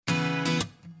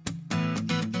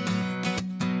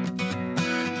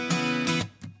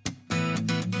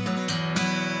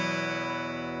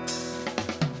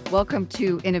Welcome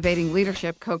to Innovating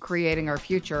Leadership, Co-Creating Our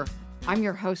Future. I'm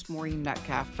your host, Maureen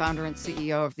Metcalf, founder and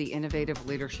CEO of the Innovative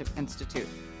Leadership Institute.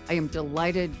 I am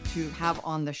delighted to have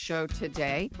on the show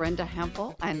today Brenda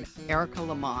Hempel and Erica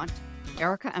Lamont.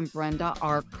 Erica and Brenda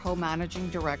are co-managing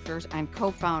directors and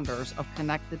co-founders of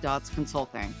Connect the Dots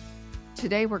Consulting.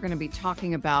 Today, we're going to be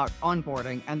talking about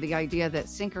onboarding and the idea that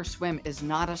sink or swim is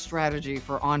not a strategy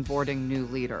for onboarding new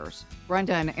leaders.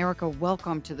 Brenda and Erica,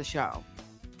 welcome to the show.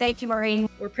 Thank you, Maureen.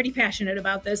 We're pretty passionate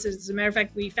about this. As a matter of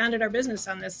fact, we founded our business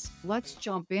on this. Let's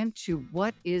jump into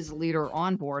what is leader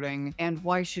onboarding and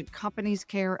why should companies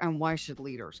care and why should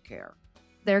leaders care?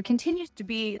 There continues to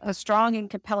be a strong and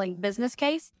compelling business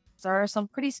case. There are some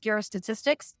pretty scary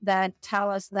statistics that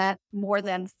tell us that more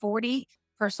than 40%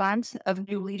 of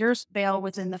new leaders fail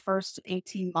within the first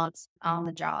 18 months on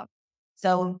the job.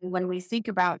 So when we think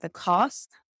about the cost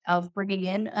of bringing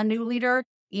in a new leader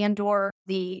and or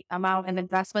the amount of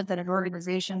investment that an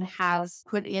organization has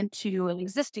put into an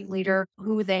existing leader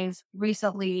who they've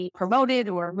recently promoted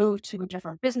or moved to a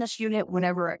different business unit,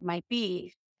 whatever it might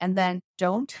be, and then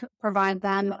don't provide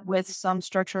them with some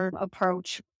structured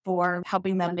approach for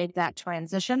helping them make that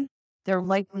transition, they're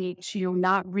likely to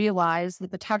not realize the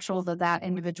potential that that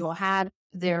individual had.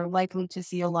 They're likely to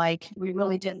feel like we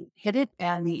really didn't hit it,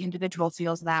 and the individual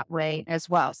feels that way as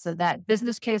well. So that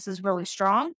business case is really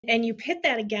strong. And you pit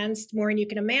that against, Maureen, you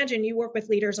can imagine you work with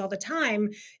leaders all the time.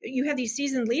 You have these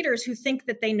seasoned leaders who think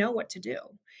that they know what to do.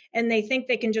 And they think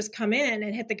they can just come in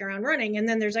and hit the ground running. And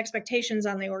then there's expectations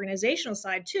on the organizational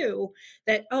side too,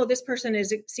 that, oh, this person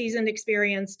is seasoned,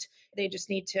 experienced. They just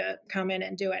need to come in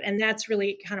and do it. And that's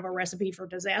really kind of a recipe for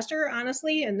disaster,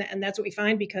 honestly. And that's what we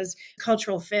find because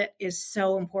cultural fit is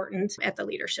so important at the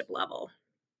leadership level.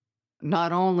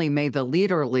 Not only may the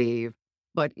leader leave,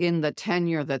 but in the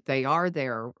tenure that they are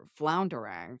there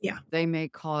floundering, they may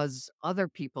cause other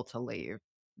people to leave.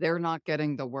 They're not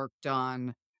getting the work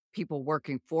done. People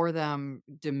working for them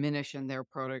diminish in their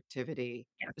productivity.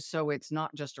 So it's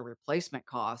not just a replacement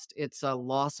cost. It's a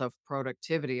loss of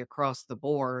productivity across the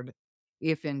board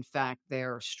if, in fact,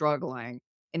 they're struggling.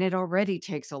 And it already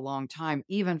takes a long time,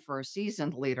 even for a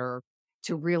seasoned leader,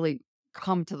 to really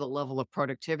come to the level of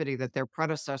productivity that their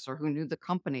predecessor who knew the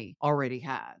company already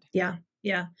had. Yeah.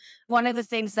 One of the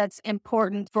things that's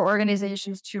important for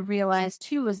organizations to realize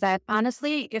too is that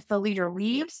honestly, if the leader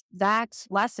leaves, that's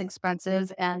less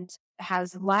expensive and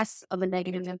has less of a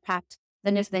negative impact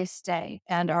than if they stay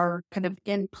and are kind of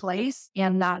in place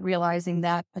and not realizing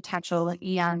that potential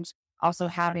and also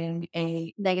having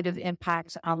a negative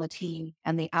impact on the team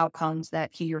and the outcomes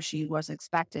that he or she was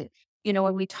expected. You know,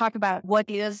 when we talk about what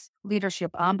is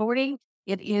leadership onboarding,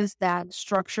 it is that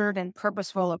structured and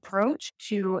purposeful approach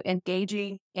to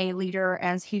engaging a leader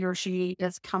as he or she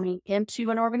is coming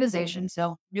into an organization.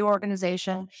 So new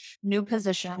organization, new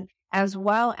position, as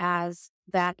well as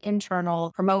that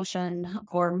internal promotion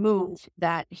or move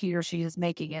that he or she is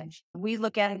making it. We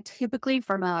look at it typically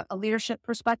from a leadership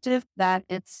perspective that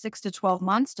it's 6 to 12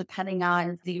 months, depending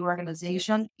on the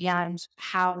organization and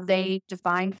how they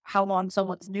define how long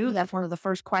someone's new. That's one of the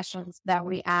first questions that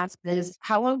we ask is,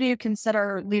 how long do you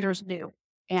consider leaders new?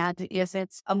 And if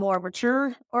it's a more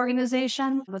mature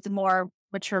organization with a more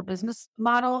mature business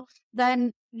model,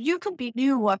 then you could be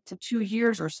new up to 2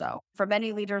 years or so. For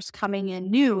many leaders coming in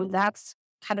new, that's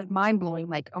kind of mind-blowing.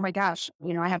 Like, oh my gosh,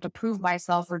 I have to prove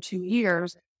myself for 2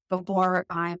 years before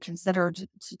I'm considered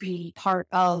to be part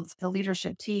of the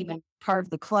leadership team and part of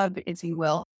the club, if you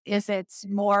will. If it's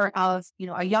more of,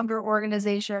 a younger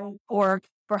organization, or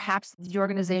perhaps the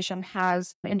organization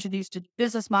has introduced a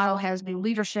business model, has new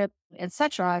leadership,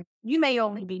 etc., you may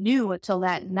only be new until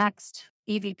that next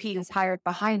EVP is hired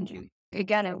behind you.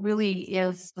 Again, it really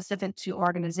is specific to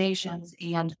organizations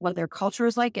and what their culture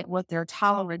is like and what their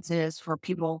tolerance is for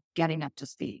people getting up to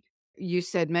speed. You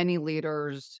said many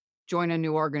leaders join a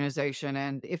new organization,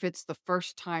 and if it's the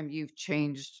first time you've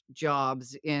changed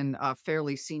jobs in a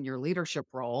fairly senior leadership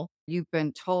role, you've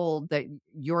been told that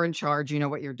you're in charge, you know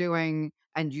what you're doing,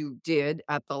 and you did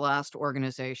at the last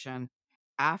organization.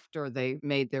 After they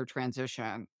made their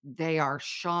transition, they are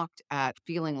shocked at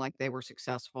feeling like they were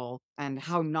successful and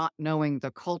how not knowing the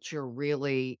culture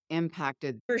really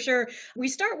impacted. For sure. We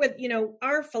start with,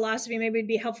 our philosophy. Maybe it'd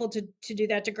be helpful to do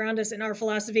that, to ground us in our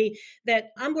philosophy that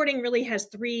onboarding really has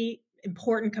 3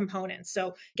 important components.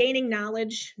 So gaining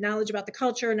knowledge about the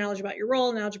culture, knowledge about your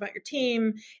role, knowledge about your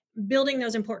team, building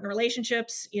those important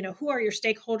relationships. Who are your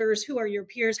stakeholders? Who are your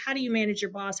peers? How do you manage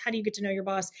your boss? How do you get to know your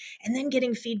boss? And then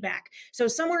getting feedback. So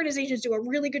some organizations do a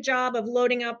really good job of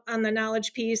loading up on the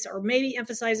knowledge piece or maybe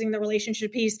emphasizing the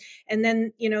relationship piece. And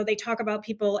then, they talk about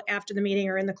people after the meeting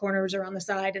or in the corners or on the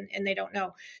side and they don't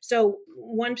know. So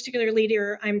one particular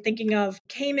leader I'm thinking of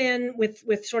came in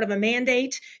with sort of a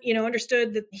mandate,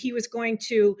 understood that he was going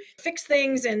to fix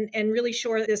things and really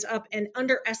shore this up, and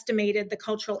underestimated the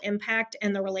cultural impact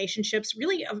and the relationships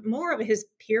really of more of his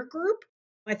peer group.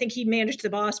 I think he managed the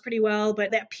boss pretty well,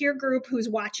 but that peer group who's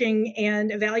watching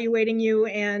and evaluating you,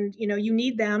 and you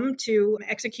need them to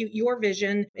execute your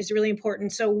vision, is really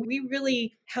important. So we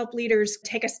really help leaders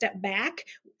take a step back.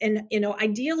 And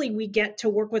ideally we get to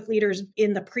work with leaders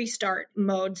in the pre-start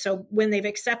mode. So when they've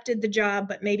accepted the job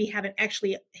but maybe haven't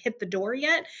actually hit the door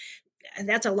yet. And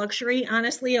that's a luxury,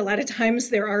 honestly. A lot of times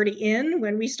they're already in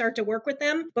when we start to work with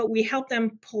them, but we help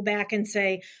them pull back and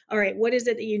say, all right, what is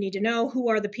it that you need to know? Who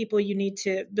are the people you need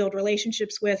to build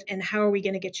relationships with? And how are we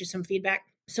going to get you some feedback?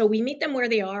 So we meet them where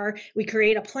they are. We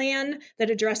create a plan that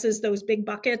addresses those big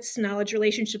buckets: knowledge,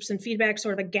 relationships, and feedback,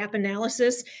 sort of a gap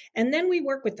analysis. And then we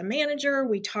work with the manager.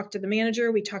 We talk to the manager.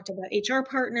 We talk to the HR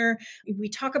partner. We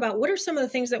talk about what are some of the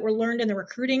things that were learned in the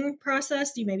recruiting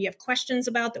process you maybe have questions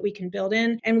about that we can build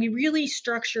in. And we really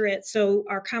structure it so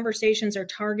our conversations are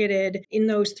targeted in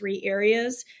those three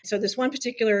areas. So this one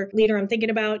particular leader I'm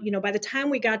thinking about, by the time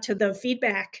we got to the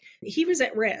feedback, he was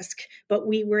at risk, but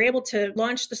we were able to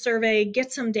launch the survey,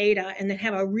 get some data, and then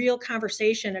have a real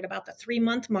conversation at about the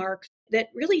 3-month mark that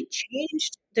really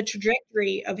changed the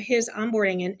trajectory of his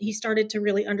onboarding. And he started to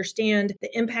really understand the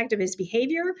impact of his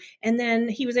behavior. And then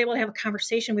he was able to have a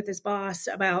conversation with his boss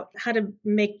about how to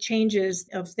make changes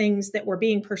of things that were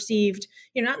being perceived,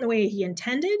 not in the way he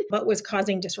intended, but was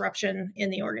causing disruption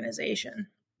in the organization.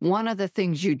 One of the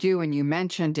things you do, and you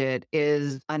mentioned it,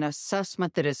 is an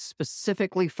assessment that is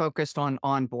specifically focused on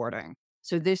onboarding.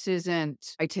 So this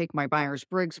isn't, I take my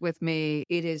Myers-Briggs with me.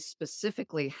 It is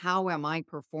specifically, how am I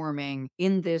performing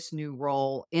in this new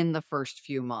role in the first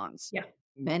few months? Yeah.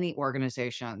 Many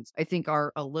organizations, I think,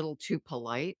 are a little too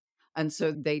polite. And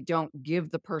so they don't give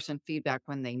the person feedback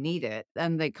when they need it.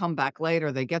 Then they come back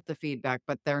later, they get the feedback,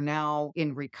 but they're now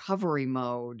in recovery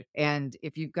mode. And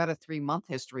if you've got a 3-month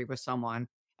history with someone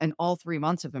and all 3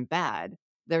 months have been bad,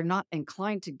 they're not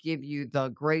inclined to give you the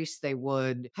grace they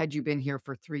would had you been here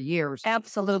for 3 years.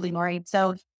 Absolutely, Maureen.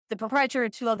 So the proprietary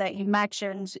tool that you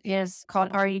mentioned is called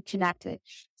Are You Connected?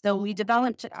 So we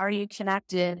developed Are You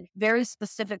Connected very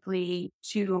specifically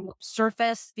to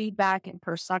surface feedback and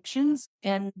perceptions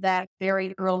in that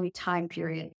very early time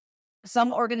period.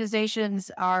 Some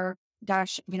organizations are,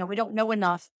 we don't know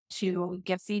enough to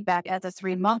give feedback at the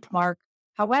 3-month mark.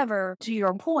 However, to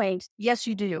your point, yes,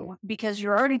 you do, because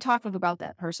you're already talking about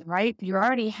that person, right? You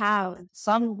already have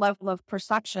some level of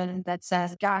perception that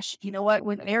says, gosh, you know what?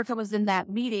 When Erica was in that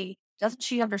meeting, doesn't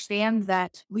she understand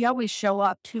that we always show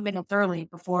up 2 minutes early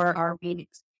before our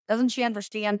meetings? Doesn't she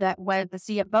understand that when the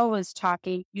CFO is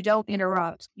talking, you don't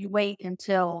interrupt, you wait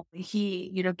until he,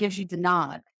 gives you the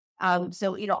nod?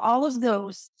 So, all of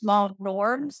those small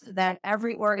norms that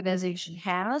every organization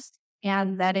has,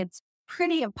 and that it's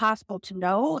pretty impossible to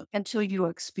know until you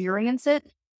experience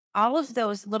it. All of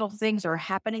those little things are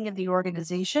happening in the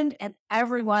organization, and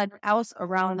everyone else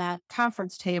around that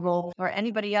conference table or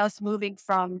anybody else moving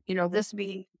from, this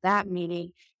meeting, that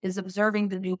meeting, is observing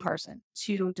the new person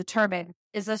to determine,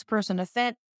 is this person a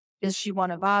fit? Is she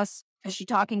one of us? Is she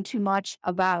talking too much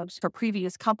about her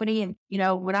previous company? And,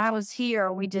 when I was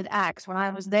here, we did X. When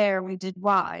I was there, we did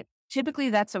Y. Typically,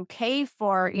 that's okay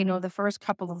for, the first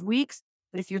couple of weeks.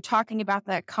 But if you're talking about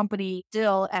that company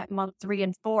still at month 3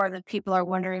 and 4, then people are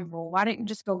wondering, well, why don't you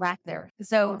just go back there?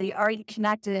 So the Are You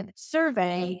Connected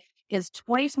survey is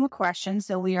 24 questions.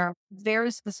 So we are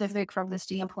very specific from the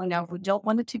standpoint of we don't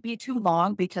want it to be too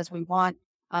long because we want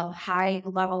a high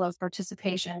level of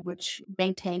participation, which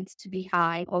maintains to be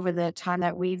high over the time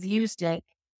that we've used it.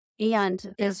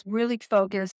 And is really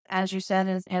focused, as you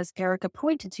said, as Erica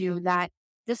pointed to, that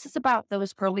this is about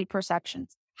those early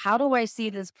perceptions. How do I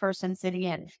see this person fitting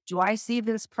in? Do I see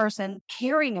this person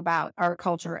caring about our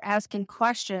culture, asking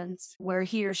questions where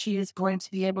he or she is going to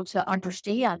be able to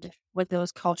understand what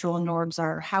those cultural norms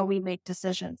are, how we make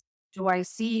decisions? Do I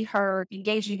see her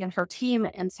engaging in her team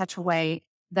in such a way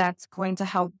that's going to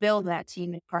help build that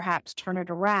team and perhaps turn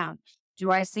it around? Do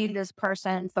I see this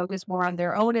person focus more on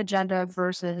their own agenda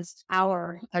versus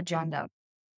our agenda?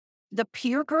 The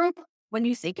peer group, when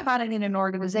you think about it in an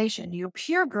organization, your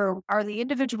peer group are the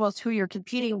individuals who you're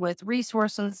competing with,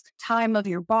 resources, time of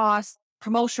your boss,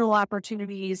 promotional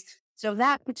opportunities, So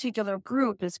that particular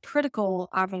group is critical,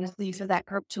 obviously, for that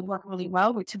group to work really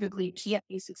well. We typically can't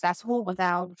be successful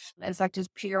without effective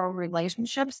peer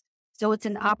relationships. So it's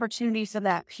an opportunity for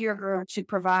that peer group to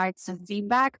provide some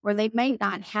feedback where they may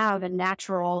not have a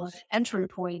natural entry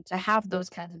point to have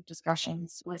those kinds of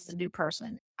discussions with the new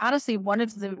person. Honestly, one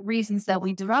of the reasons that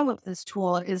we developed this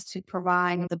tool is to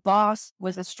provide the boss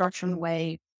with a structured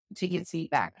way to get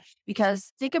feedback.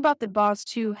 Because think about the boss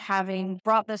too having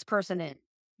brought this person in.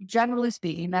 Generally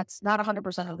speaking, that's not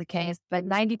 100% of the case, but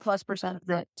 90+% of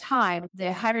the time,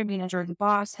 the hiring manager, the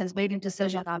boss, has made a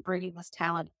decision on bringing this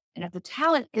talent. And if the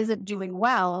talent isn't doing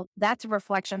well, that's a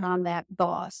reflection on that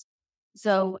boss.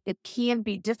 So it can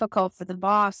be difficult for the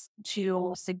boss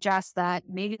to suggest that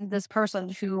maybe this person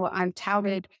who I'm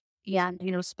touted and,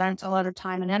 spent a lot of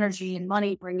time and energy and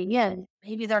money bringing in,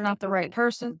 maybe they're not the right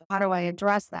person. How do I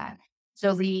address that?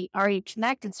 So the RE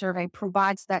Connected survey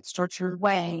provides that structured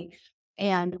way,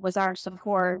 and with our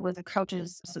support, with the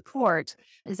coach's support,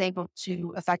 is able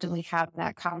to effectively have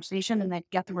that conversation and then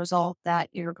get the result that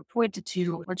you're pointed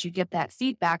to. Once you get that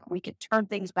feedback, we can turn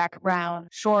things back around,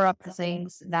 shore up the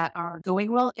things that are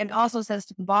going well, and also says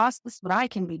to the boss, this is what I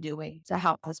can be doing to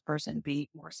help this person be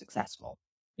more successful.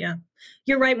 Yeah,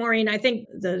 you're right, Maureen. I think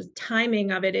the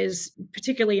timing of it is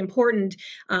particularly important.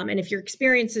 And if your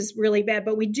experience is really bad,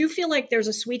 but we do feel like there's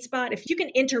a sweet spot. If you can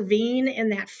intervene in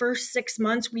that first 6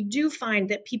 months, we do find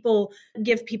that people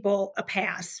give people a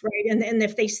pass, right? And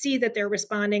if they see that they're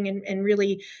responding and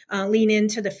really lean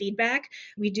into the feedback,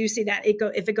 we do see that.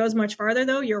 If it goes much farther,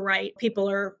 though, you're right.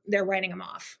 They're writing them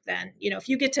off. Then, if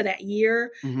you get to that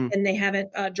year and they haven't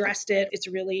addressed it, it's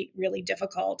really, really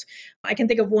difficult. I can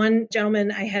think of one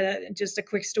gentleman. I had just a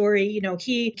quick story.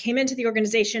 He came into the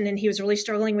organization and he was really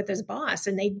struggling with his boss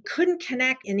and they couldn't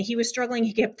connect and he was struggling.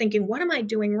 He kept thinking, what am I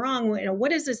doing wrong?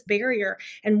 What is this barrier?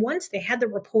 And once they had the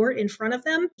report in front of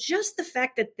them, just the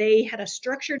fact that they had a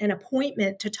structured an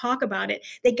appointment to talk about it,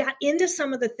 they got into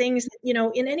some of the things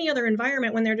that, in any other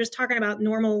environment when they're just talking about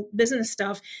normal business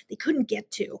stuff, they couldn't get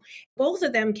to. Both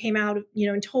of them came out,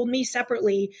 and told me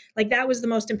separately, like that was the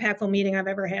most impactful meeting I've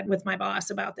ever had with my boss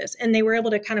about this. And they were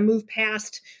able to kind of move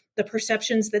past the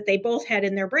perceptions that they both had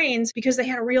in their brains because they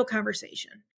had a real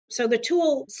conversation. So the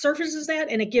tool surfaces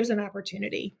that and it gives an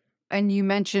opportunity. And you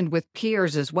mentioned with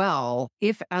peers as well.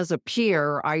 If as a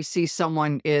peer, I see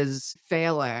someone is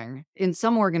failing, in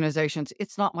some organizations,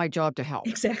 it's not my job to help.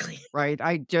 Exactly. Right?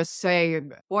 I just say,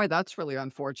 boy, that's really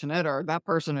unfortunate, or that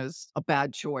person is a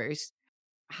bad choice.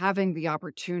 Having the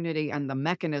opportunity and the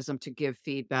mechanism to give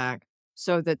feedback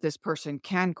so that this person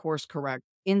can course correct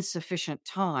in sufficient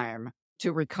time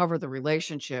to recover the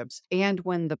relationships. And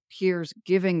when the peers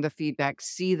giving the feedback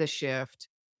see the shift,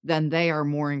 then they are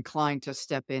more inclined to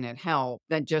step in and help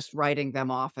than just writing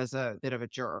them off as a bit of a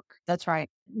jerk. That's right.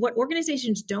 What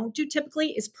organizations don't do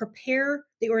typically is prepare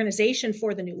the organization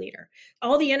for the new leader.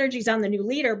 All the energy's on the new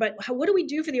leader, but what do we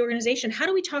do for the organization? How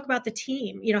do we talk about the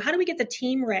team? How do we get the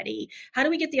team ready? How do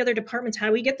we get the other departments? How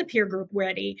do we get the peer group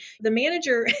ready? The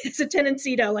manager has a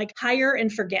tendency to hire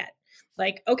and forget.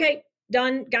 Okay,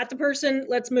 done, got the person,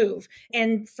 let's move.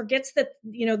 And forgets that,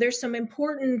 there's some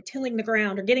important tilling the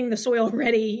ground or getting the soil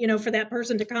ready, for that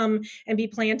person to come and be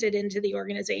planted into the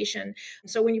organization.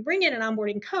 So when you bring in an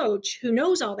onboarding coach who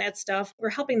knows all that stuff, we're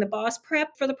helping the boss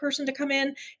prep for the person to come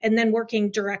in and then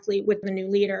working directly with the new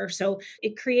leader. So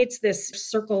it creates this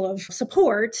circle of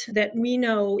support that we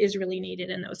know is really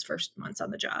needed in those first months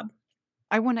on the job.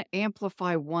 I want to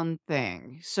amplify one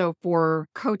thing. So for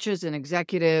coaches and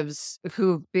executives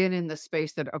who've been in the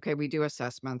space that, okay, we do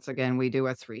assessments. Again, we do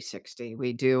a 360.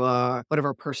 We do a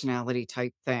whatever personality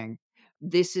type thing.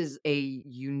 This is a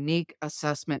unique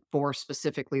assessment for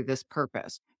specifically this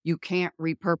purpose. You can't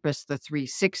repurpose the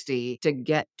 360 to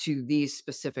get to these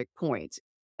specific points.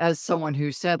 As someone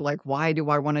who said, why do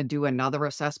I want to do another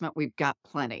assessment? We've got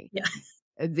plenty. Yeah.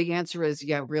 The answer is,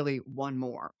 really one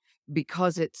more.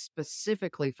 Because it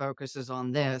specifically focuses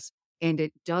on this and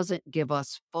it doesn't give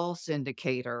us false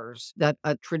indicators that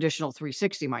a traditional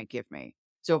 360 might give me.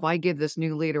 So if I give this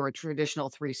new leader a traditional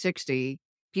 360,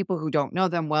 people who don't know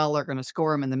them well are going to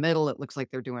score them in the middle. It looks like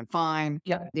they're doing fine.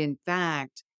 Yeah. In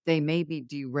fact, they may be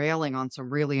derailing on some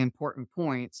really important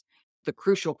points, the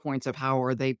crucial points of how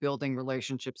are they building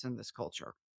relationships in this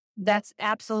culture. That's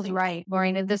absolutely right,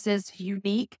 Maureen. And this is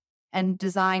unique and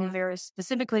designed very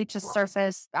specifically to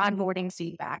surface onboarding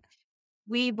feedback.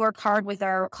 We work hard with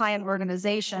our client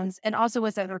organizations and also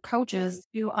with other coaches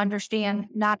to understand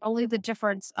not only the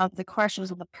difference of the questions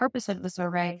and the purpose of the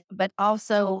survey, but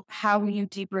also how you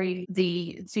debrief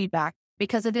the feedback,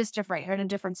 because it is different. You're in a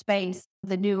different space.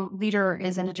 The new leader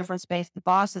is in a different space. The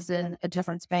boss is in a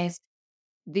different space.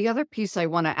 The other piece I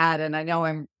want to add, and I know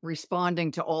I'm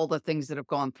responding to all the things that have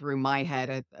gone through my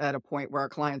head at a point where a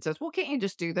client says, well, can't you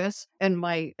just do this? And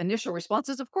my initial response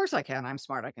is, of course I can. I'm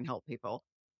smart. I can help people.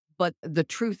 But the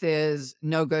truth is,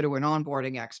 no, go to an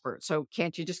onboarding expert. So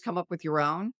can't you just come up with your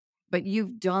own? But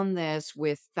you've done this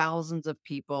with thousands of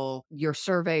people. Your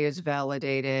survey is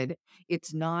validated.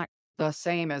 It's not the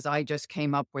same as I just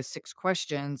came up with 6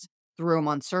 questions, threw them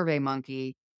on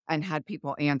SurveyMonkey, and had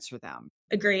people answer them.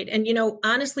 Agreed. And,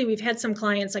 honestly, we've had some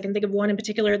clients, I can think of one in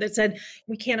particular that said,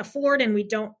 we can't afford and we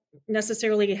don't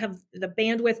necessarily have the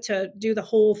bandwidth to do the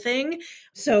whole thing.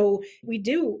 So we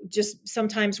do just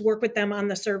sometimes work with them on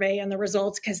the survey and the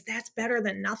results because that's better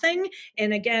than nothing.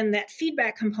 And again, that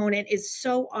feedback component is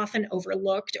so often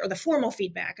overlooked, or the formal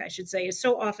feedback, I should say, is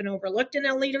so often overlooked in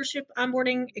a leadership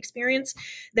onboarding experience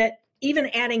that even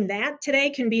adding that today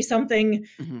can be something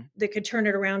that could turn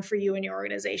it around for you and your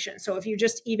organization. So if you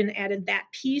just even added that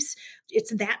piece,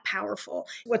 it's that powerful.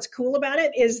 What's cool about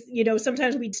it is,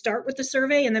 sometimes we'd start with the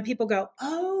survey and then people go,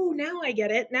 oh, now I get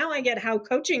it. Now I get how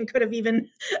coaching could have even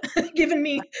given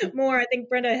me more. I think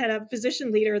Brenda had a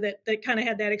physician leader that kind of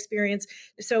had that experience.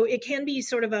 So it can be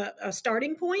sort of a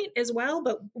starting point as well,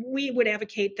 but we would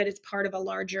advocate that it's part of a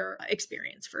larger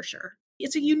experience for sure.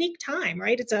 It's a unique time,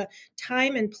 right? It's a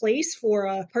time and place for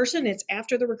a person. It's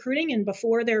after the recruiting and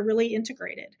before they're really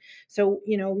integrated. So,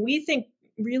 we think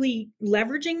really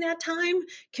leveraging that time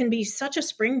can be such a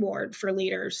springboard for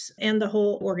leaders and the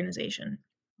whole organization.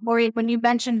 Maureen, when you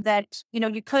mentioned that,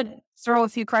 you could throw a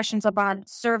few questions up on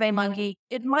SurveyMonkey,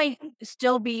 it might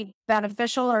still be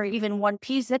beneficial, or even one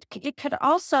piece. It could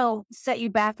also set you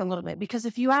back a little bit, because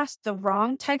if you ask the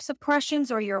wrong types of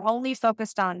questions, or you're only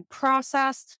focused on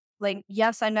process, like,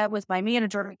 yes, I met with my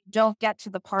manager, don't get to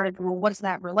the part of, well, what's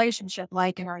that relationship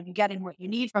like? And are you getting what you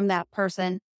need from that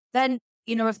person? Then,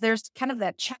 if there's kind of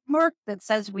that check mark that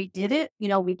says we did it,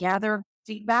 we gather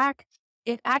feedback,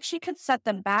 it actually could set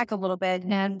them back a little bit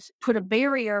and put a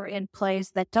barrier in place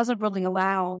that doesn't really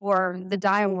allow for the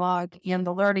dialogue and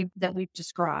the learning that we've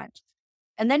described.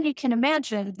 And then you can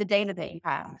imagine the data that you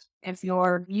have. If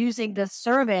you're using this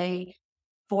survey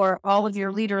for all of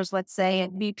your leaders, let's say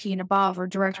at VP and above or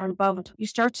director and above, you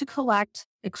start to collect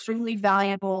extremely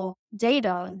valuable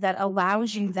data that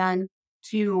allows you then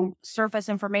to surface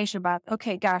information about,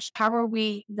 okay, gosh, how are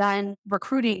we then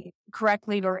recruiting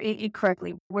correctly or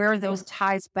incorrectly? Where are those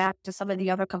ties back to some of the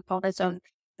other components of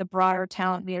the broader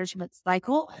talent management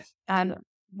cycle?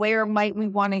 Where might we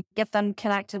want to get them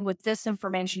connected with this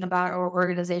information about our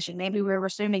organization? Maybe we're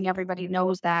assuming everybody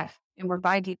knows that and we're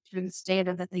finding through this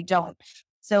data that they don't.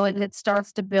 So it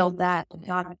starts to build that,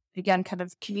 again, kind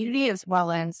of community as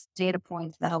well as data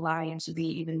points that allow you to be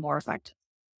even more effective.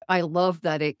 I love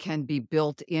that it can be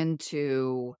built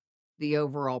into the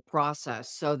overall process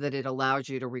so that it allows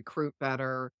you to recruit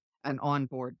better and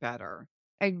onboard better.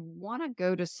 I want to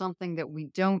go to something that we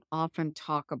don't often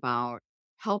talk about,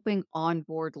 helping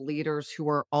onboard leaders who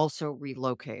are also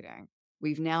relocating.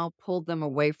 We've now pulled them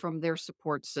away from their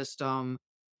support system.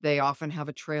 They often have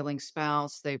a trailing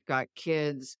spouse. They've got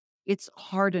kids. It's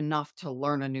hard enough to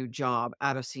learn a new job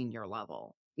at a senior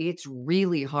level. It's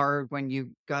really hard when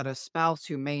you've got a spouse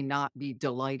who may not be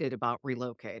delighted about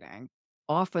relocating.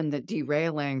 Often the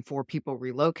derailing for people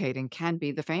relocating can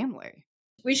be the family.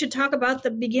 We should talk about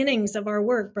the beginnings of our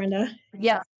work, Brenda.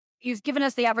 Yeah. You've given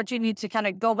us the opportunity to kind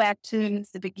of go back to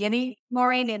the beginning,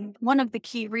 Maureen, and one of the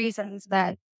key reasons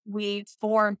that we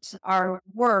formed our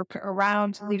work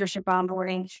around leadership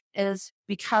onboarding is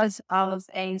because of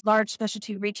a large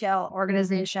specialty retail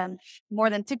organization.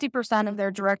 More than 50% of their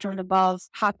director and above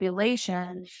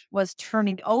population was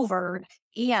turning over,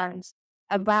 and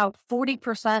about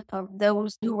 40% of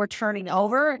those who were turning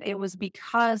over, it was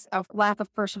because of lack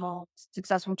of personal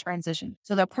successful transition.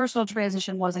 So the personal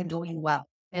transition wasn't doing well.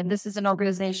 And this is an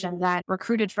organization that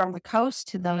recruited from the coast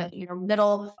to the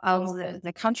middle of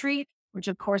the country, which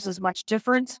of course is much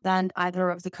different than either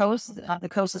of the coasts. The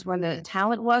coast is where the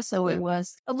talent was. So it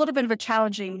was a little bit of a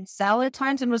challenging sell at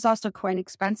times and was also quite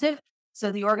expensive.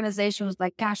 So the organization was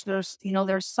like, gosh, there's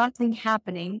something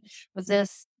happening with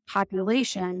this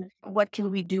population. What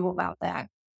can we do about that?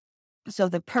 So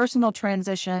the personal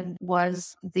transition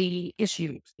was the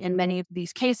issue in many of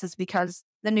these cases, because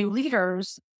the new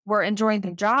leaders were enjoying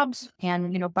their jobs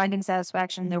and, finding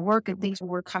satisfaction in their work, and things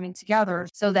were coming together.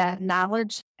 So that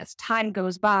knowledge, as time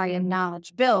goes by and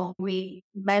knowledge builds, we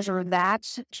measure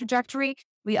that trajectory.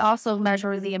 We also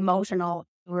measure the emotional.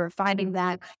 We're finding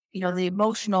that, the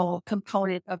emotional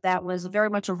component of that was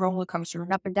very much a roller coaster,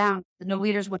 up and down. The new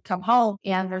leaders would come home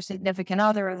and their significant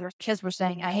other or their kids were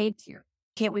saying, I hate here.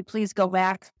 can't we please go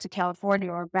back to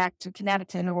California or back to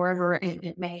Connecticut or wherever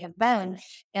it may have been?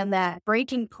 And that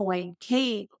breaking point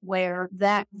came where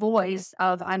that voice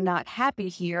of I'm not happy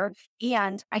here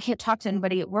and I can't talk to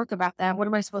anybody at work about that. What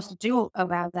am I supposed to do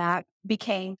about that?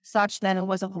 Became such that it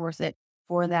wasn't worth it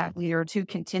for that leader to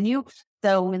continue.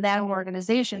 So in that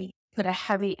organization, put a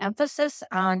heavy emphasis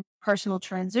on personal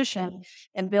transition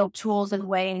and build tools and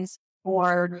ways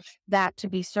for that to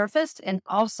be surfaced, and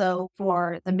also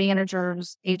for the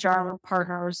managers, HR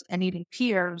partners, and even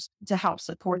peers to help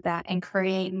support that and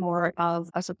create more of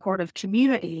a supportive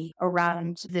community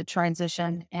around the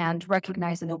transition and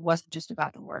recognizing it wasn't just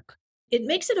about the work. It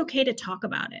makes it okay to talk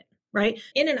about it. Right?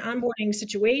 In an onboarding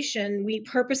situation, we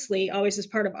purposely, always as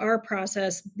part of our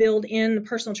process, build in the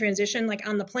personal transition, like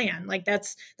on the plan. Like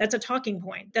that's a talking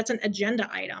point. That's an agenda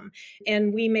item.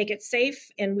 And we make it safe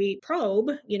and we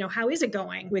probe, how is it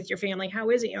going with your family? How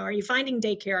is it? Are you finding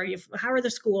daycare? How are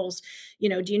the schools?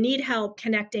 Do you need help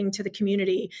connecting to the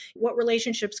community? What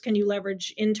relationships can you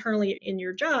leverage internally in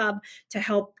your job to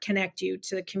help connect you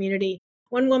to the community?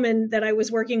 One woman that I was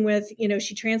working with,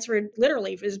 she transferred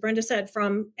literally, as Brenda said,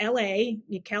 from LA,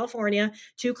 California,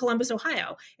 to Columbus,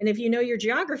 Ohio. And if you know your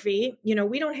geography,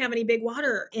 we don't have any big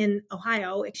water in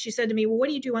Ohio. She said to me, well, what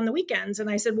do you do on the weekends? And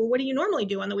I said, well, what do you normally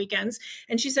do on the weekends?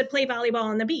 And she said, play volleyball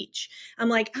on the beach. I'm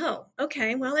like, oh,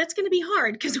 okay, well, that's going to be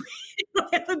hard because we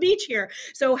don't have a beach here.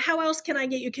 So how else can I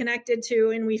get you connected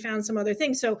to? And we found some other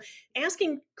things. So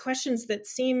asking questions that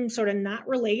seem sort of not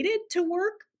related to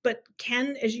work, but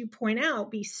can, as you point out,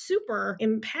 be super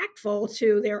impactful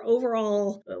to their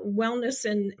overall wellness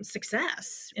and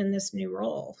success in this new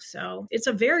role. So it's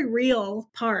a very real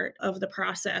part of the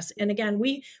process. And again,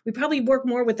 we probably work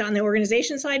more on the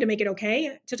organization side to make it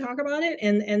okay to talk about it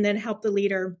and then help the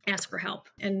leader ask for help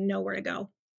and know where to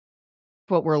go.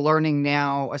 What we're learning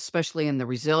now, especially in the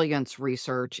resilience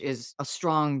research, is a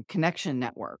strong connection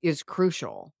network is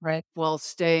crucial, right? While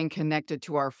staying connected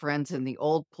to our friends in the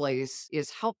old place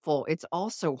is helpful, it's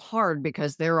also hard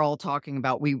because they're all talking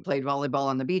about, we played volleyball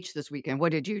on the beach this weekend.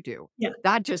 What did you do? Yeah.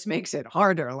 That just makes it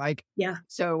harder. Yeah.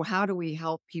 So how do we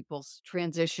help people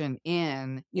transition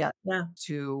in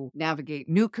to navigate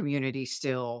new communities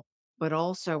still, but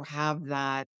also have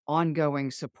that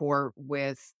ongoing support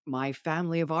with my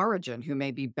family of origin who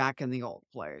may be back in the old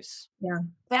place? Yeah.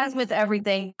 As with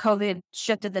everything, COVID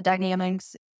shifted the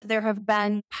dynamics. There have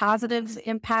been positive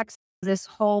impacts. This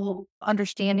whole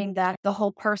understanding that the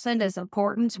whole person is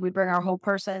important. We bring our whole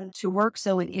person to work,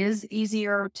 so it is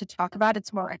easier to talk about.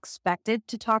 It's more expected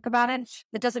to talk about it.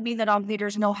 That doesn't mean that all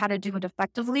leaders know how to do it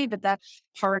effectively, but that's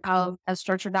part of a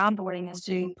structured onboarding is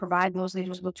to provide those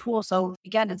leaders with tools. So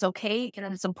again, it's okay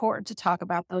and it's important to talk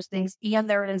about those things. And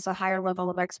there is a higher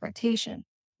level of expectation.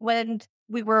 When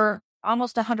we were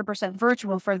almost 100%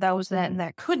 virtual for those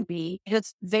that could be,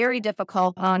 it's very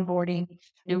difficult onboarding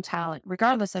new talent,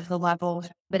 regardless of the level.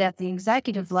 But at the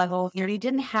executive level, you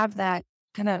didn't have that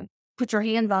kind of put your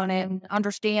hands on it and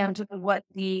understand what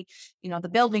the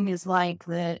building is like,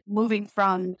 the moving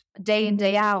from day in,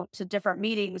 day out to different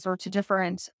meetings or to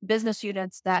different business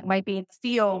units that might be in the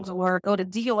field or go to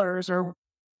dealers or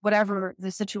whatever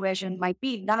the situation might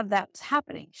be. None of that's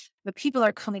happening. But people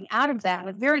are coming out of that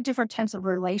with very different types of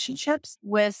relationships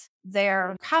with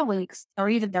their colleagues or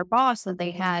even their boss than they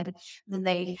had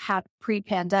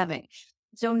pre-pandemic.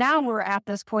 So now we're at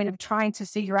this point of trying to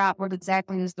figure out what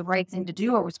exactly is the right thing to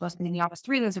do. Are we supposed to be in the office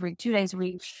 3 days a week, 2 days a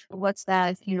week? What's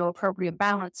that, appropriate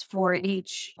balance for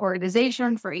each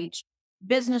organization, for each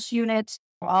business unit?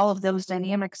 All of those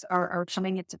dynamics are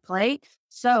coming into play.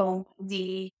 So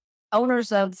the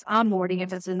owners of onboarding,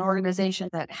 if it's an organization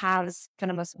that has kind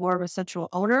of more of a central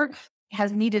owner,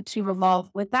 has needed to evolve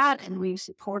with that. And we've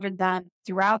supported them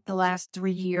throughout the last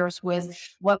 3 years with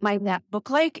what might that look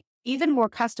like, even more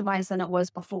customized than it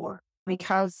was before,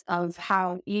 because of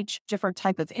how each different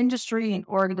type of industry and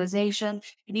organization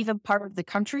and even part of the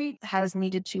country has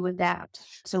needed to adapt.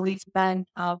 So we've been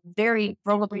very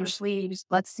roll up your sleeves.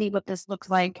 Let's see what this looks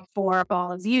like for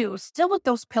all of you. Still with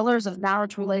those pillars of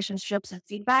knowledge, relationships, and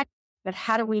feedback, but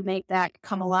how do we make that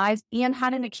come alive and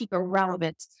how do we keep it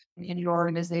relevant in your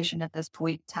organization at this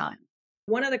point in time?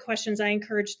 One of the questions I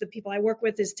encourage the people I work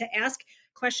with is to ask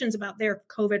questions about their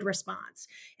COVID response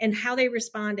and how they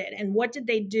responded and what did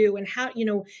they do and how,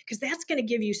 because that's going to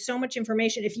give you so much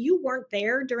information. If you weren't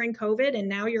there during COVID and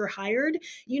now you're hired,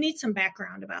 you need some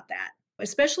background about that.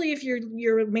 Especially if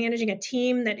you're managing a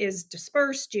team that is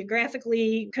dispersed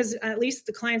geographically, because at least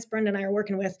the clients Brenda and I are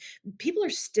working with, people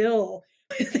are still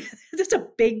That's a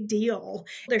big deal.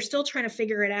 They're still trying to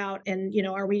figure it out. And,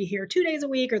 are we here 2 days a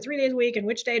week or 3 days a week? And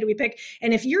which day do we pick?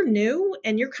 And if you're new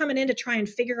and you're coming in to try and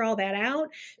figure all that out,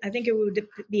 I think it would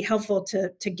be helpful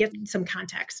to get some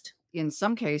context. In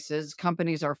some cases,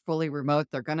 companies are fully remote.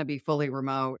 They're going to be fully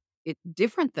remote. It's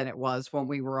different than it was when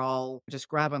we were all just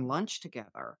grabbing lunch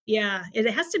together. Yeah, it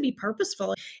has to be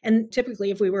purposeful. And typically,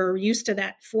 if we were used to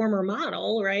that former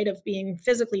model, right, of being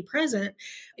physically present,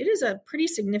 it is a pretty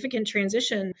significant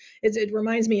transition. It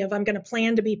reminds me of I'm going to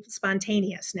plan to be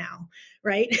spontaneous now,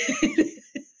 right?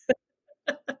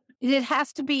 It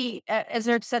has to be, as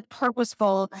Eric said,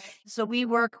 purposeful. So we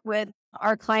work with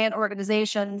our client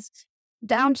organizations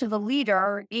down to the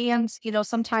leader and,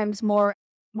 sometimes more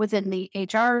within the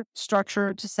HR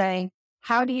structure to say,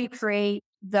 how do you create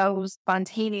those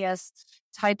spontaneous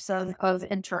types of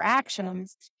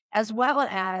interactions, as well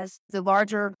as the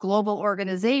larger global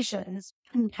organizations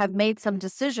have made some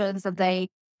decisions that they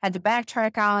had to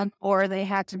backtrack on, or they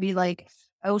had to be like,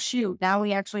 oh, shoot, now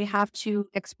we actually have to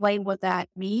explain what that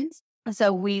means.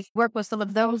 So we've worked with some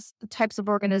of those types of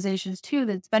organizations too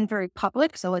that's been very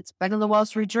public. So it's been in the Wall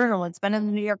Street Journal, it's been in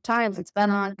the New York Times, it's been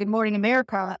on Good Morning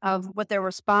America of what their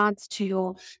response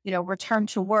to, return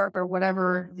to work or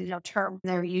whatever, term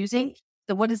they're using.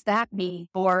 So what does that mean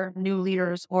for new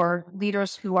leaders or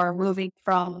leaders who are moving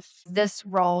from this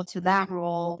role to that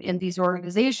role in these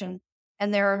organizations?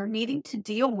 And they're needing to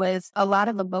deal with a lot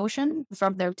of emotion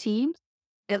from their teams.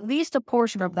 At least a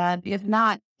portion of them, if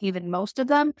not even most of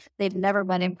them, they've never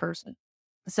met in person.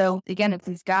 So again, if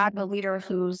you've got a leader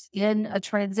who's in a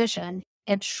transition,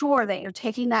 ensure that you're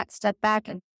taking that step back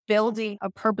and building a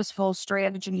purposeful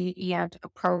strategy and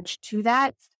approach to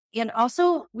that. And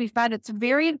also, we found it's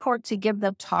very important to give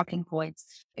them talking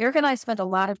points. Eric and I spent a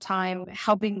lot of time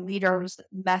helping leaders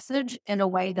message in a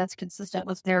way that's consistent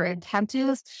with their intent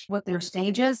is, with their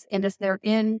stages. And if they're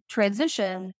in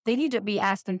transition, they need to be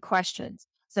asking questions.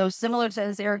 So similar to,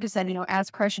 as Erica said,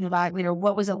 ask questions about,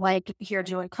 what was it like here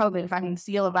during COVID, if I can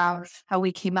feel about how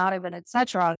we came out of it, et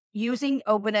cetera. Using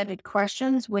open-ended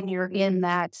questions when you're in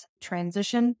that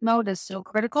transition mode is so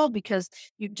critical because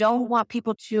you don't want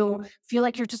people to feel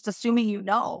like you're just assuming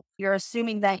You're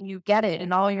assuming that you get it,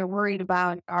 and all you're worried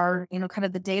about are, kind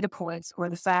of the data points or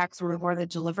the facts or the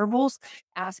deliverables.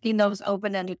 Asking those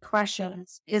open-ended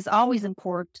questions is always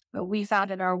important, but we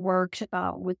found in our work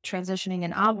with transitioning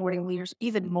and onboarding leaders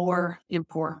even more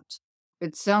important.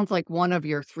 It sounds like one of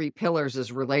your 3 pillars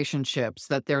is relationships,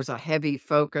 that there's a heavy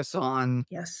focus on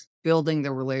building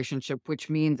the relationship, which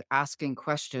means asking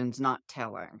questions, not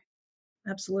telling.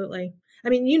 Absolutely. I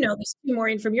mean, this,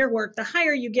 Maureen, from your work, the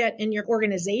higher you get in your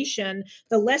organization,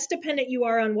 the less dependent you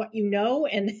are on what you know,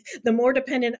 and the more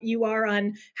dependent you are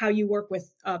on how you work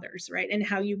with others, right? And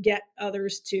how you get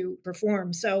others to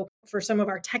perform. So for some of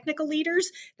our technical leaders,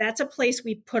 that's a place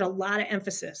we put a lot of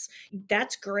emphasis.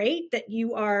 That's great that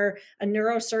you are a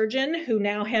neurosurgeon who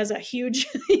now has a huge,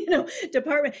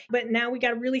 department, but now we got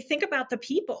to really think about the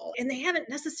people, and they haven't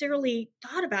necessarily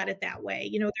thought about it that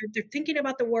way. They're thinking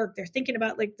about the work, they're thinking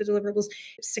about like the deliverables.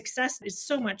 Success is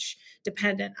so much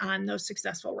dependent on those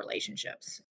successful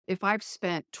relationships. If I've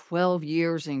spent 12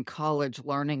 years in college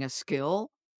learning a skill,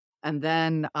 and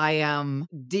then I am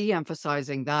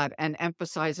de-emphasizing that and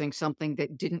emphasizing something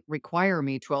that didn't require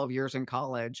me 12 years in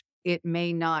college, it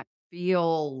may not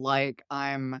feel like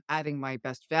I'm adding my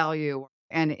best value.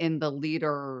 And in the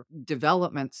leader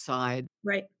development side,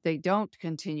 right, they don't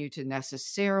continue to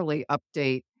necessarily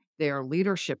update their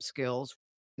leadership skills.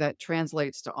 That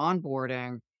translates to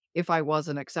onboarding. If I was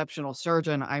an exceptional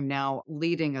surgeon, I'm now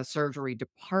leading a surgery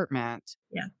department.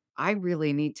 Yeah. I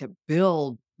really need to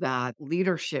build that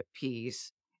leadership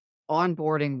piece.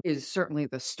 Onboarding is certainly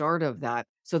the start of that.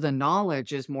 So the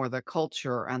knowledge is more the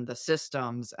culture and the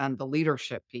systems and the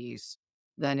leadership piece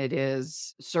than it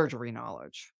is surgery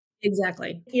knowledge.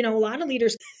 Exactly. A lot of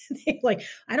leaders, like,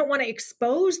 I don't want to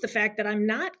expose the fact that I'm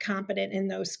not competent in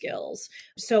those skills.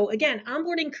 So again,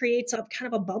 onboarding creates a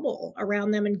kind of a bubble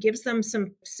around them and gives them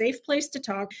some safe place to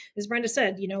talk. As Brenda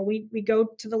said, we go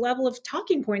to the level of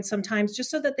talking points sometimes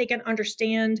just so that they can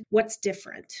understand what's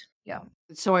different. Yeah.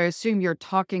 So I assume your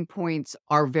talking points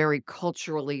are very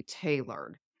culturally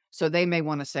tailored. So they may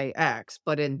want to say X,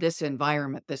 but in this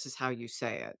environment, this is how you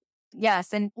say it.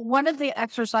 Yes. And one of the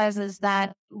exercises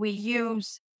that we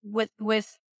use with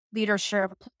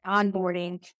leadership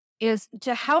onboarding is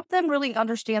to help them really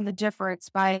understand the difference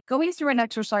by going through an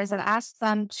exercise that asks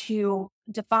them to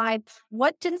define,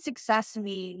 what did success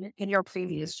mean in your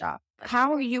previous job?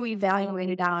 How are you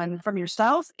evaluated on from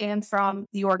yourself and from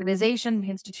the organization,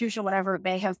 institution, whatever it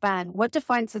may have been? What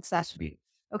defines success for you?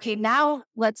 Okay, now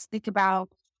let's think about,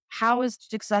 How is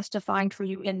success defined for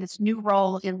you in this new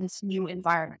role, in this new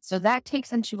environment? So that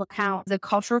takes into account the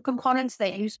cultural components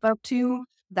that you spoke to,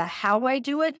 the how I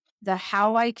do it, the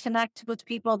how I connect with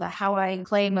people, the how I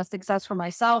claim a success for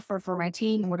myself or for my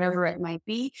team, whatever it might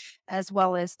be, as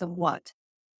well as the what.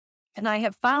 And I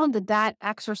have found that that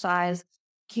exercise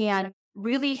can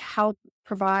really help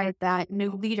provide that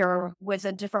new leader with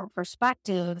a different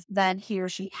perspective than he or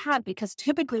she had. Because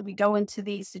typically we go into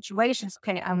these situations,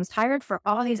 okay, I was hired for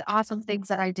all these awesome things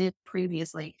that I did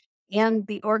previously. And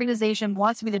the organization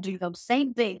wants me to do those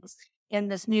same things in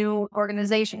this new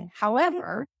organization.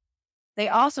 However, they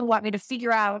also want me to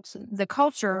figure out the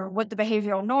culture, what the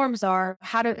behavioral norms are,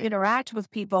 how to interact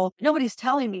with people. Nobody's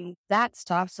telling me that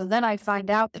stuff. So then I find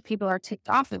out that people are ticked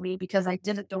off at me because I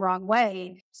did it the wrong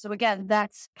way. So again,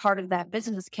 that's part of that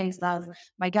business case of,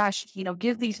 my gosh,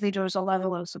 give these leaders a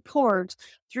level of support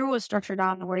through a structured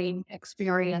onboarding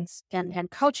experience and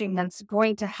coaching that's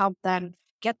going to help them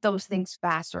get those things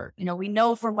faster. We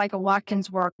know from Michael Watkins'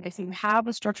 work, if you have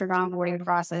a structured onboarding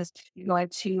process, you're going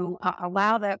to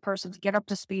allow that person to get up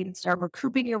to speed and start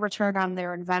recouping your return on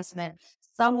their investment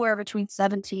somewhere between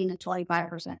 17 and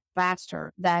 25%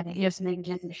 faster than if they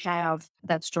didn't have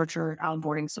that structured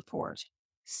onboarding support.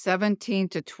 17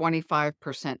 to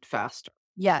 25% faster.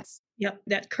 Yes. Yep,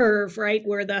 that curve, right,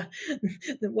 where the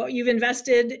what you've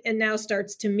invested and now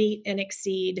starts to meet and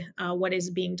exceed what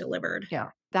is being delivered. Yeah,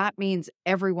 that means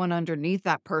everyone underneath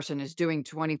that person is doing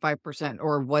 25%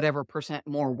 or whatever percent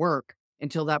more work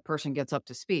until that person gets up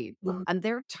to speed. Mm-hmm. And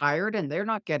they're tired and they're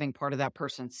not getting part of that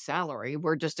person's salary.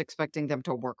 We're just expecting them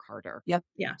to work harder. Yep.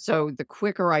 Yeah. So the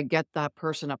quicker I get that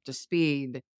person up to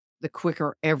speed, the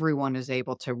quicker everyone is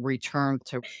able to return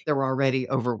to their already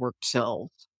overworked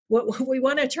selves. What we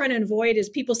want to try to avoid is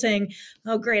people saying,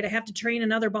 oh, great, I have to train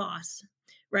another boss,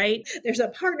 right? There's a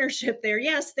partnership there.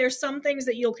 Yes, there's some things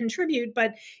that you'll contribute,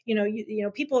 but,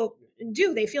 people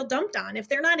they feel dumped on if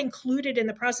they're not included in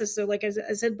the process. So like as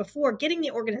I said before, getting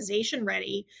the organization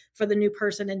ready for the new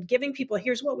person and giving people,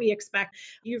 here's what we expect.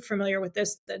 You're familiar with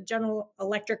this, the General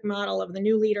Electric model of the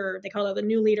new leader. They call it the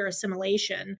new leader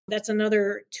assimilation. That's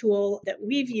another tool that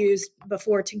we've used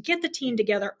before to get the team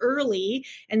together early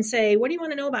and say, what do you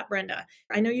want to know about Brenda?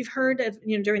 I know you've heard of,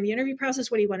 during the interview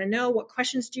process, what do you want to know? What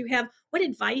questions do you have? What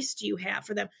advice do you have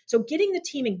for them? So getting the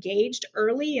team engaged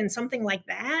early in something like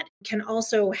that can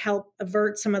also help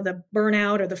avert some of the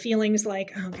burnout or the feelings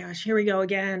like, oh gosh, here we go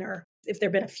again. Or if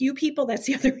there've been a few people, that's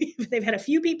the other, if they've had a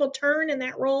few people turn in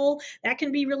that role, that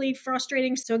can be really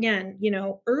frustrating. So again,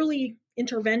 early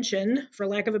intervention, for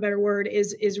lack of a better word,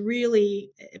 is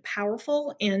really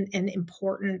powerful and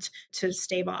important to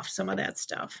stave off some of that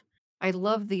stuff. I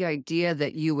love the idea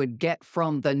that you would get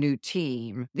from the new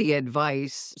team the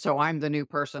advice. So I'm the new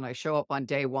person. I show up on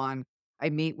day one. I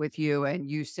meet with you and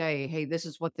you say, hey, this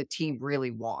is what the team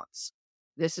really wants.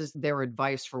 This is their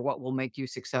advice for what will make you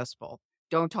successful.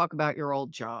 Don't talk about your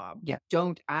old job. Yeah.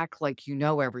 Don't act like you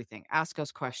know everything. Ask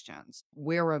us questions.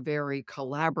 We're a very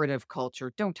collaborative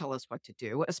culture. Don't tell us what to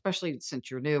do, especially since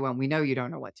you're new and we know you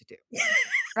don't know what to do.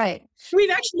 Right.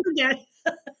 We've actually heard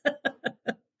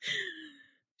that.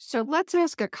 So let's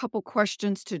ask a couple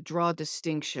questions to draw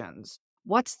distinctions.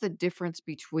 What's the difference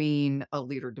between a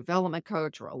leader development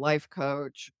coach or a life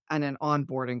coach and an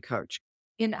onboarding coach?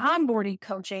 In onboarding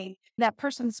coaching, that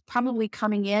person's probably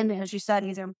coming in, as you said,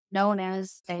 either known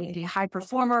as a high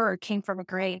performer or came from a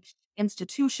great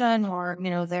institution or,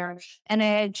 their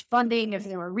NIH funding, if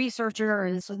they're a researcher,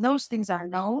 and so those things are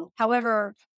known.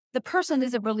 However, the person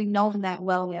isn't really known that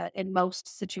well yet in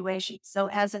most situations. So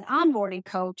as an onboarding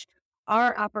coach,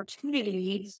 our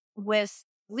opportunity with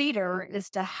leader is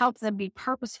to help them be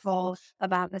purposeful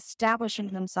about establishing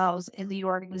themselves in the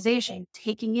organization,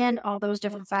 taking in all those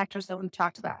different factors that we've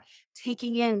talked about,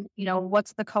 taking in,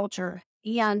 what's the culture,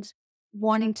 and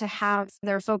wanting to have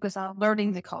their focus on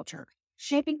learning the culture,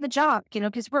 shaping the job,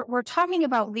 because we're talking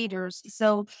about leaders.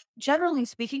 So generally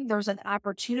speaking, there's an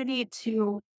opportunity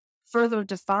to further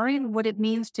define what it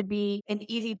means to be an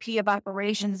EVP of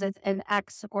operations in an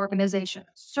X organization.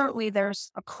 Certainly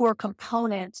there's a core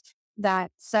component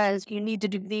that says you need to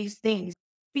do these things.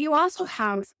 But you also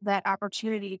have that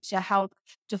opportunity to help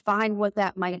define what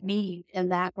that might mean in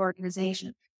that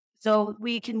organization. So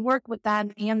we can work with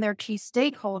them and their key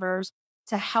stakeholders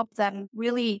to help them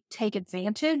really take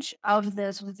advantage of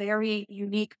this very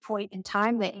unique point in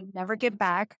time that you never get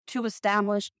back to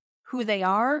establish who they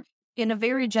are in a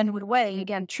very genuine way,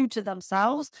 again, true to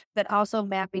themselves, but also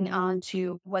mapping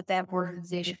onto what that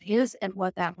organization is and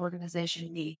what that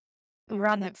organization needs. We're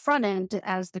on that front end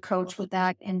as the coach with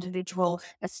that individual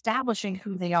establishing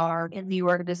who they are in the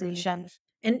organization.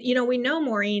 And, we know,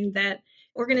 Maureen, that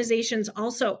Organizations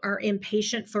also are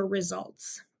impatient for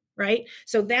results. Right?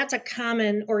 So that's a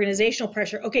common organizational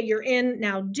pressure. Okay, you're in,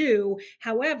 now do.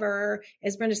 However,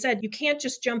 as Brenda said, you can't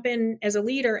just jump in as a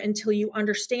leader until you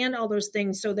understand all those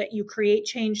things so that you create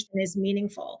change that is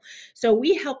meaningful. So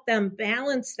we help them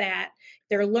balance that.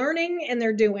 They're learning and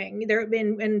they're doing.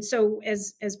 And so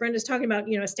as Brenda's talking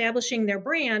about, establishing their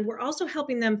brand, we're also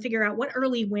helping them figure out what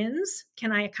early wins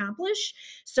can I accomplish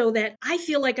so that I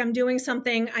feel like I'm doing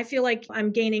something. I feel like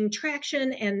I'm gaining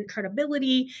traction and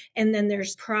credibility. And then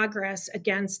there's progress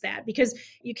against that, because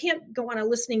you can't go on a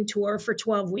listening tour for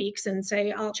 12 weeks and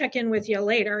say, I'll check in with you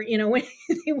later.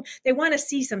 They want to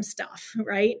see some stuff,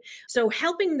 right? So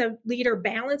helping the leader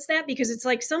balance that, because it's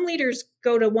like some leaders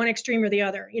go to one extreme or the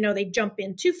other. They jump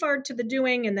in too far to the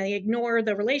doing and they ignore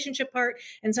the relationship part.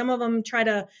 And some of them try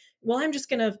to, well, I'm just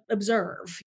going to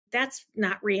observe. That's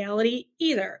not reality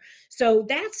either. So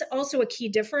that's also a key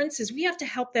difference, is we have to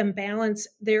help them balance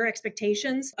their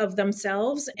expectations of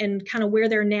themselves and kind of where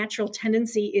their natural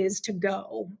tendency is to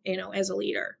go, as a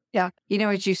leader. Yeah.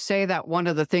 As you say that, one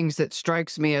of the things that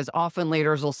strikes me is often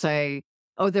leaders will say,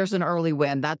 oh, there's an early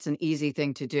win. That's an easy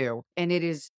thing to do. And it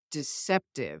is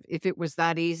deceptive. If it was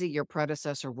that easy, your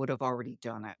predecessor would have already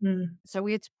done it. So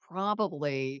it's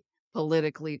probably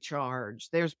politically charged.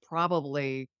 There's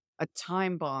probably a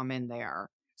time bomb in there.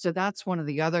 So that's one of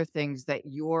the other things that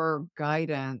your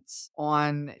guidance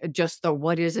on just the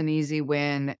what is an easy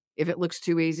win. If it looks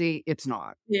too easy, it's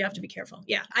not. You have to be careful.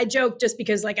 Yeah. I joke just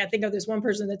because I think of this one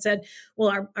person that said,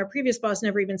 well, our previous boss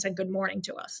never even said good morning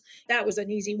to us. That was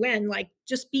an easy win.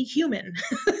 Just be human.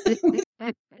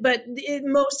 But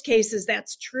in most cases,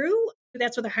 that's true.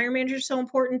 That's why the hiring manager is so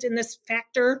important in this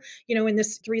factor, in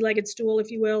this three-legged stool,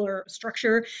 if you will, or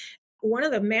structure. One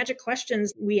of the magic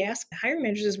questions we ask hiring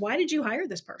managers is, why did you hire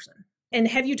this person? And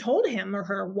have you told him or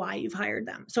her why you've hired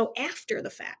them? So after the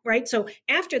fact, right? So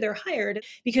after they're hired,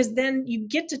 because then you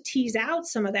get to tease out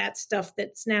some of that stuff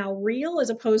that's now real as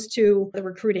opposed to the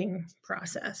recruiting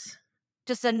process.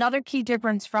 Just another key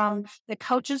difference from the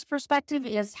coach's perspective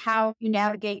is how you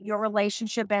navigate your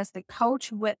relationship as the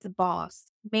coach with the boss.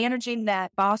 Managing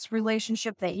that boss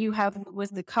relationship that you have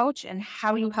with the coach and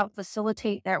how you help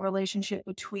facilitate that relationship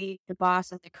between the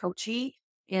boss and the coachee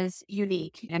is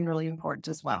unique and really important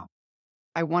as well.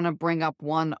 I want to bring up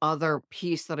one other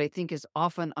piece that I think is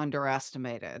often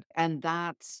underestimated, and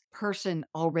that's person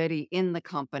already in the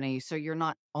company. So you're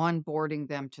not onboarding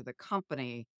them to the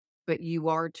company, but you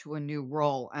are to a new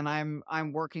role. And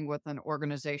I'm working with an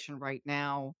organization right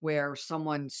now where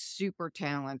someone super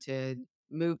talented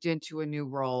moved into a new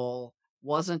role,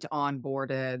 wasn't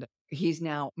onboarded. He's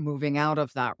now moving out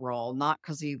of that role, not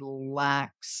because he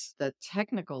lacks the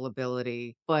technical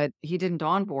ability, but he didn't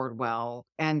onboard well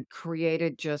and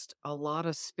created just a lot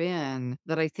of spin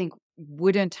that I think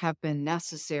wouldn't have been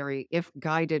necessary if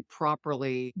guided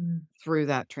properly through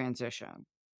that transition.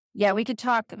 Yeah, we could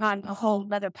talk on a whole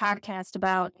other podcast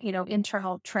about,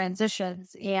 internal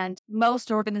transitions. And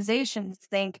most organizations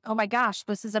think, oh my gosh,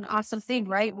 this is an awesome thing,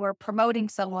 right? We're promoting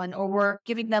someone or we're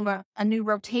giving them a new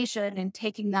rotation and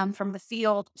taking them from the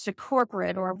field to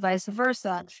corporate or vice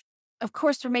versa. Of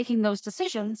course, they're making those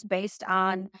decisions based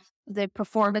on the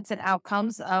performance and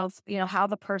outcomes of, how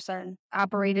the person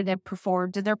operated and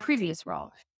performed in their previous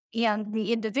role. And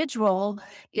the individual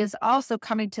is also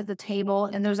coming to the table,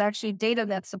 and there's actually data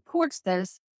that supports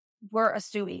this. We're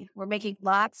assuming, we're making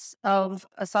lots of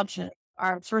assumptions.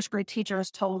 Our first grade teachers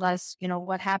told us,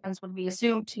 what happens when we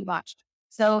assume too much.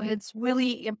 So it's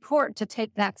really important to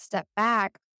take that step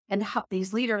back and help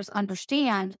these leaders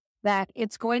understand that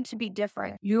it's going to be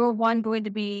different. You're going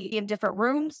to be in different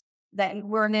rooms that you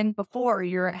weren't in before.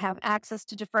 You have access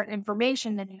to different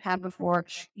information than you had before.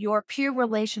 Your peer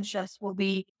relationships will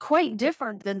be quite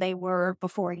different than they were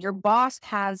before. Your boss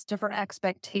has different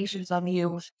expectations of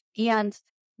you. And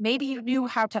maybe you knew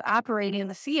how to operate in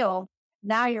the field.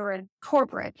 Now you're in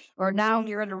corporate, or now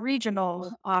you're in a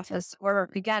regional office, or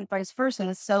again, vice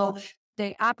versa. So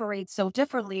they operate so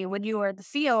differently. When you were in the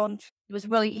field, it was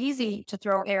really easy to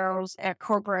throw arrows at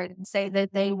corporate and say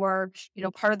that they were,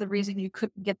 part of the reason you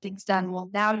couldn't get things done. Well,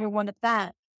 now you're one of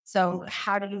that. So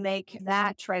how do you make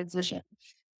that transition?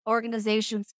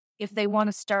 Organizations, if they want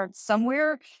to start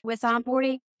somewhere with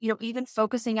onboarding, even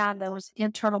focusing on those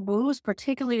internal moves,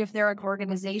 particularly if they're an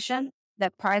organization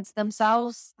that prides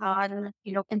themselves on,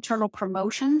 internal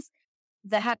promotions,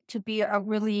 that had to be a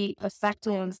really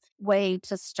effective way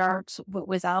to start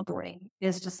with onboarding,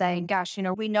 is to say, gosh,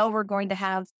 we know we're going to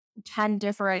have 10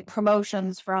 different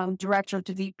promotions from director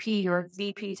to VP or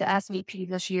VP to SVP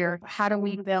this year. How do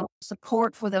we build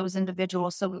support for those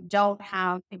individuals so we don't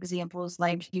have examples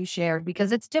like you shared?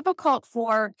 Because it's difficult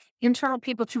for internal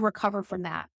people to recover from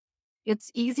that.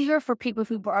 It's easier for people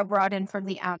who are brought in from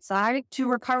the outside to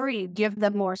recover. You give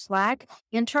them more slack.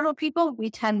 Internal people,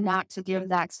 we tend not to give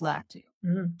that slack to.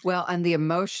 Mm-hmm. Well, and the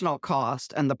emotional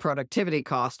cost and the productivity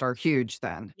cost are huge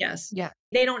then. Yes. Yeah.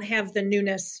 They don't have the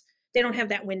newness. They don't have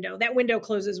that window. That window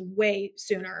closes way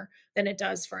sooner than it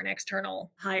does for an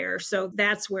external hire. So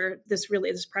that's where this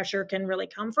pressure can really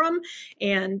come from.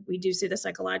 And we do see the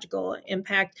psychological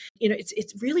impact.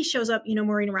 It really shows up,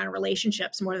 Maureen, around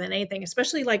relationships more than anything,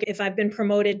 especially like if I've been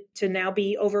promoted to now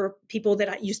be over people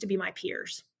that used to be my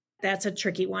peers. That's a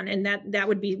tricky one. And that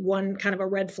would be one kind of a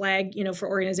red flag, for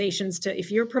organizations if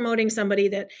you're promoting somebody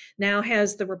that now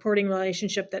has the reporting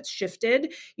relationship that's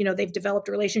shifted, they've developed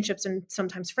relationships and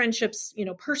sometimes friendships,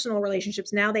 personal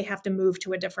relationships. Now they have to move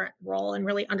to a different role and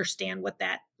really understand what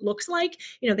that looks like.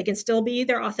 They can still be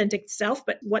their authentic self,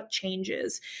 but what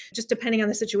changes? Just depending on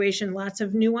the situation, lots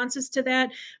of nuances to that,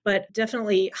 but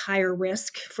definitely higher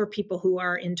risk for people who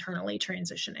are internally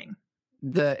transitioning.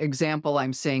 The example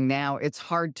I'm seeing now, it's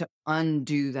hard to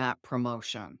undo that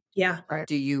promotion. Yeah. Right.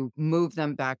 Do you move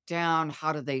them back down?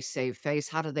 How do they save face?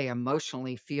 How do they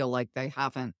emotionally feel like they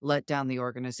haven't let down the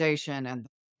organization? And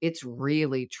it's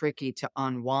really tricky to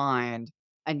unwind.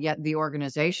 And yet the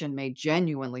organization may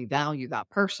genuinely value that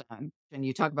person. And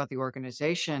you talk about the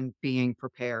organization being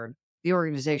prepared. The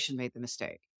organization made the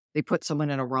mistake. They put someone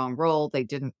in a wrong role. They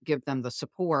didn't give them the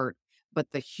support.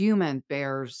 But the human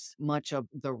bears much of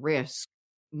the risk.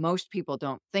 Most people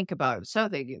don't think about it. So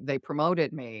they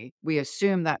promoted me. We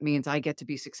assume that means I get to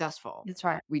be successful. That's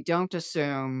right. We don't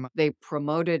assume they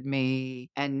promoted me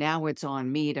and now it's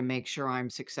on me to make sure I'm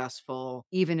successful,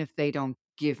 even if they don't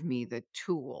give me the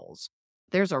tools.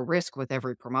 There's a risk with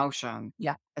every promotion.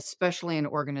 Yeah. Especially in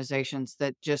organizations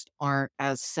that just aren't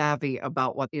as savvy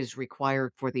about what is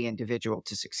required for the individual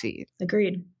to succeed.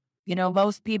 Agreed.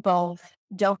 Most people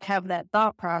don't have that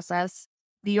thought process.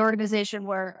 The organization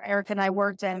where Eric and I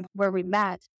worked and where we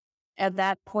met at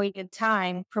that point in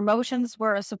time, promotions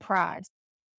were a surprise.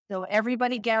 So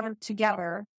everybody gathered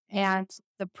together and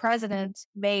the president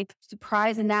made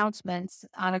surprise announcements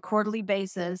on a quarterly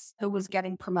basis who was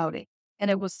getting promoted. And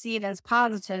it was seen as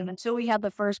positive until we had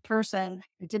the first person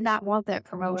who did not want that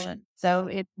promotion. So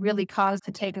it really caused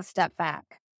to take a step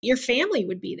back. Your family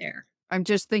would be there. I'm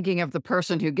just thinking of the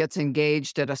person who gets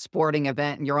engaged at a sporting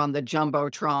event and you're on the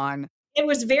Jumbotron. It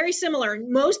was very similar.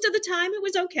 Most of the time it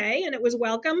was okay and it was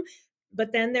welcome.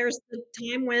 But then there's the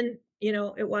time when,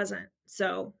 it wasn't.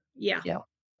 So, yeah.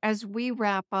 As we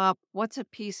wrap up, what's a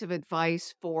piece of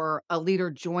advice for a leader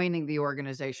joining the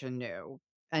organization new?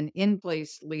 An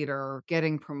in-place leader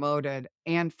getting promoted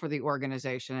and for the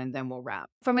organization, and then we'll wrap.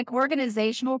 From an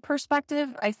organizational perspective,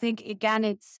 I think, again,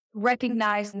 it's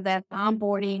recognizing that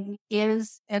onboarding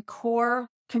is a core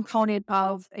component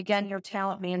of, again, your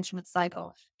talent management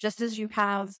cycle. Just as you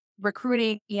have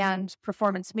recruiting and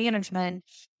performance management,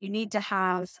 you need to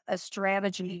have a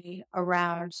strategy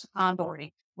around onboarding,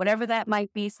 whatever that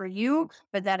might be for you,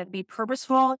 but that it be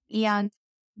purposeful and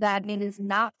that it is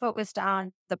not focused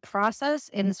on the process,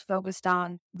 it is focused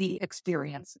on the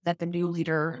experience that the new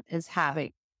leader is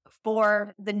having.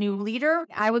 For the new leader,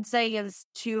 I would say is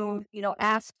to,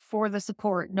 ask for the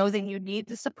support, know that you need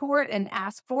the support and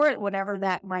ask for it, whatever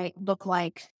that might look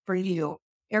like for you.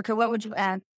 Erica, what would you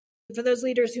add? For those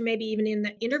leaders who may be even in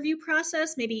the interview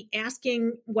process, maybe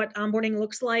asking what onboarding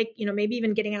looks like, maybe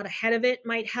even getting out ahead of it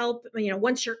might help.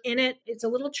 Once you're in it, it's a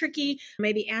little tricky.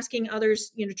 Maybe asking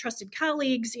others, trusted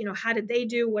colleagues, how did they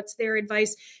do? What's their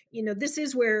advice? This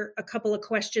is where a couple of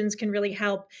questions can really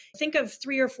help. Think of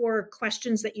 3 or 4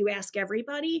 questions that you ask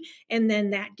everybody, and then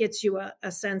that gets you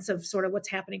a sense of sort of what's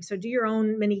happening. So do your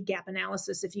own mini gap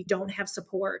analysis if you don't have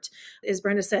support. As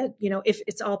Brenda said, if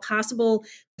it's all possible,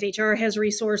 if HR has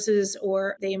resources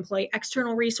or they employ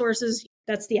external resources,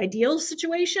 that's the ideal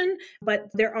situation. But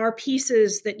there are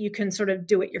pieces that you can sort of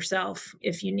do it yourself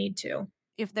if you need to.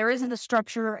 If there isn't a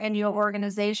structure in your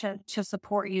organization to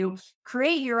support you,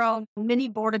 create your own mini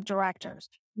board of directors.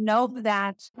 Know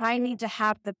that I need to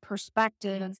have the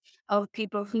perspective of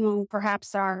people who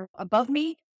perhaps are above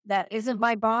me, that isn't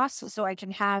my boss, so I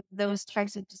can have those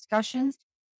types of discussions.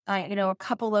 A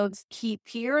couple of key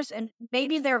peers, and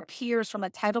maybe they're peers from a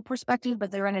title perspective, but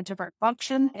they're in a different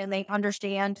function and they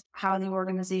understand how the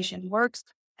organization works.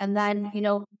 And then,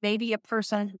 maybe a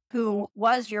person who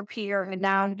was your peer and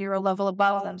now you're a level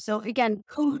above them. So again,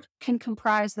 who can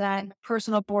comprise that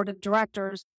personal board of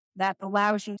directors that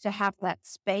allows you to have that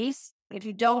space If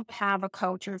you don't have a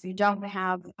coach or if you don't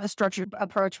have a structured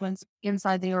approach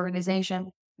inside the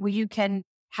organization where you can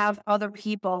have other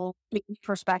people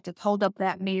perspective hold up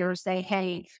that mirror, say,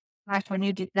 hey, gosh, when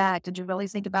you did that, did you really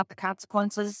think about the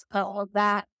consequences of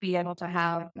that? Be able to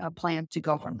have a plan to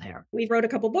go from there. We wrote a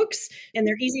couple books, and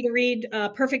they're easy to read.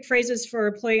 Perfect Phrases for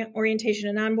Employee Orientation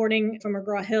and Onboarding from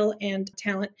McGraw-Hill, and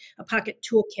Talent, a Pocket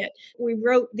Toolkit. We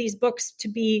wrote these books to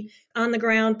be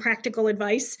on-the-ground, practical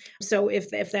advice. So if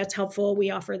that's helpful,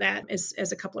 we offer that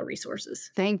as a couple of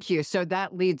resources. Thank you. So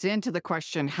that leads into the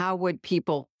question, how would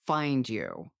people find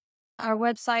you? Our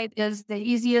website is the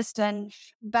easiest and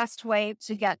best way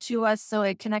to get to us. So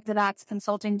at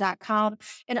connecteddotsconsulting.com.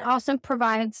 It also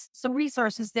provides some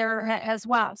resources there as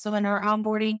well. So in our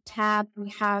onboarding tab, we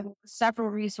have several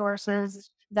resources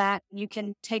that you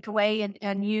can take away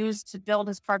and use to build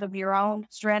as part of your own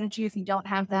strategy if you don't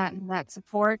have that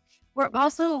support. We're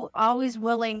also always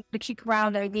willing to kick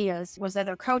around ideas with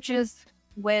other coaches,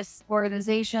 with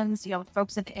organizations,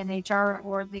 folks in HR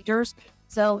or leaders.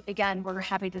 So again, we're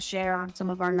happy to share some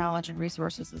of our knowledge and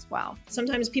resources as well.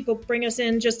 Sometimes people bring us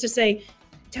in just to say,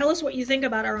 tell us what you think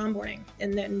about our onboarding.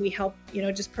 And then we help,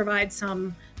 just provide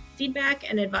some feedback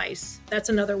and advice. That's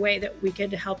another way that we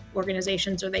could help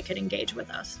organizations or they could engage with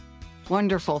us.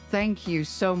 Wonderful. Thank you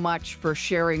so much for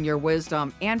sharing your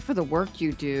wisdom and for the work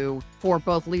you do for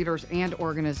both leaders and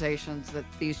organizations that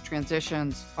these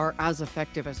transitions are as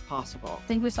effective as possible.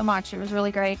 Thank you so much. It was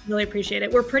really great. Really appreciate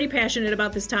it. We're pretty passionate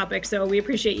about this topic, so we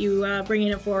appreciate you bringing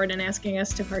it forward and asking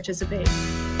us to participate.